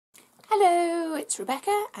Hello, it's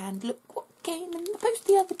Rebecca, and look what came in the post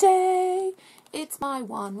the other day. It's my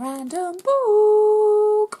One Random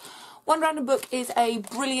Book. One Random Book is a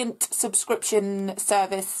brilliant subscription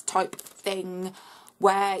service type thing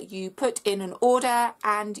where you put in an order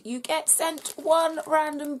and you get sent one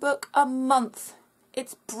random book a month.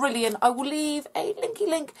 It's brilliant. I will leave a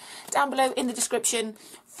link down below in the description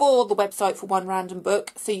for the website for One Random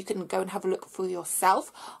Book so you can go and have a look for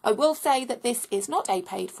yourself. I will say that this is not a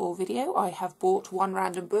paid for video. I have bought One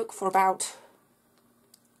Random Book for about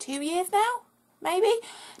 2 years now, maybe.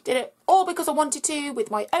 Did it all because I wanted to with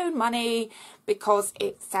my own money because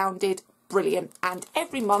it sounded brilliant. And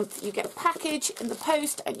every month you get a package in the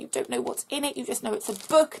post and you don't know what's in it. You just know it's a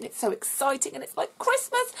book and it's so exciting and it's like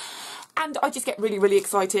Christmas. And I just get really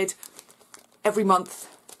excited every month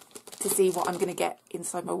to see what I'm going to get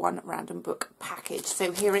inside my One Random Book package.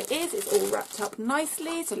 So here it is. It's all wrapped up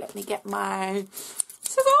nicely. So let me get my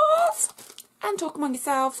scissors and talk among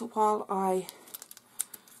yourselves while I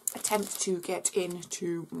attempt to get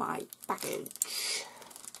into my package.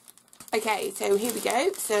 Okay, so here we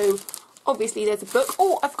go. So obviously there's a book.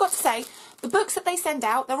 Oh, I forgot to say, the books that they send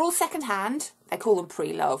out, they're all second-hand. They call them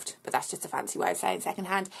pre-loved, but that's just a fancy way of saying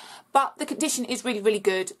second-hand. But the condition is really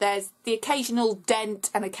good. There's the occasional dent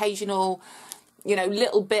and occasional, you know,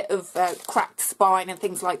 little bit of cracked spine and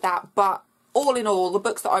things like that. But all in all, the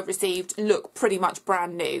books that I've received look pretty much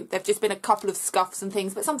brand new. There've just been a couple of scuffs and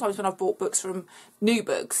things, but sometimes when I've bought books from new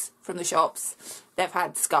books from the shops, they've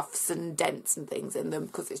had scuffs and dents and things in them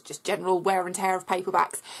because it's just general wear and tear of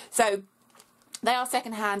paperbacks. So they are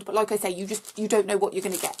second hand, but like I say, you don't know what you're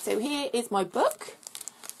going to get. So here is my book,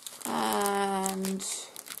 and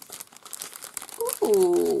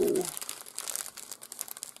ooh,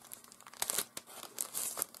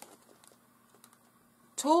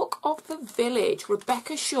 Talk of the Village,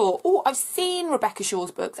 Rebecca Shaw. Oh, I've seen Rebecca Shaw's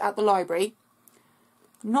books at the library.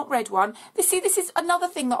 Not read one. This is another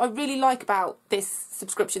thing that I really like about this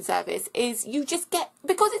subscription service is you just get,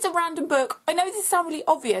 because it's a random book. I know this sounds really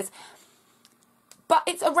obvious, but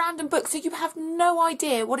it's a random book, so you have no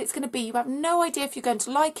idea what it's going to be. You have no idea if you're going to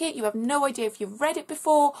like it. You have no idea if you've read it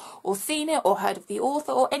before or seen it or heard of the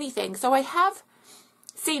author or anything. So I have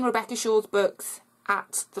seen Rebecca Shaw's books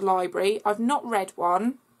at the library. I've not read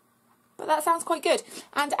one, but that sounds quite good.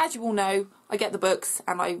 And as you all know, I get the books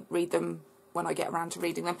and I read them when I get around to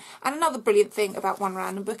reading them. And another brilliant thing about One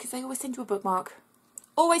Random Book is they always send you a bookmark.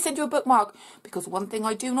 Always send you a bookmark, because one thing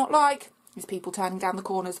I do not like is people turning down the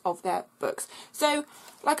corners of their books. So,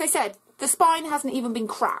 like I said, the spine hasn't even been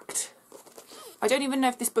cracked. I don't even know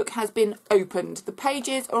if this book has been opened. The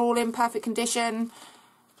pages are all in perfect condition.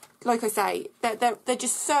 Like I say, they're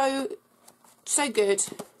just so good,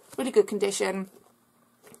 really good condition,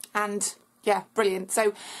 and yeah, brilliant.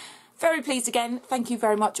 So, very pleased again. Thank you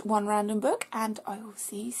very much, One Random Book, and I will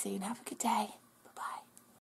see you soon. Have a good day.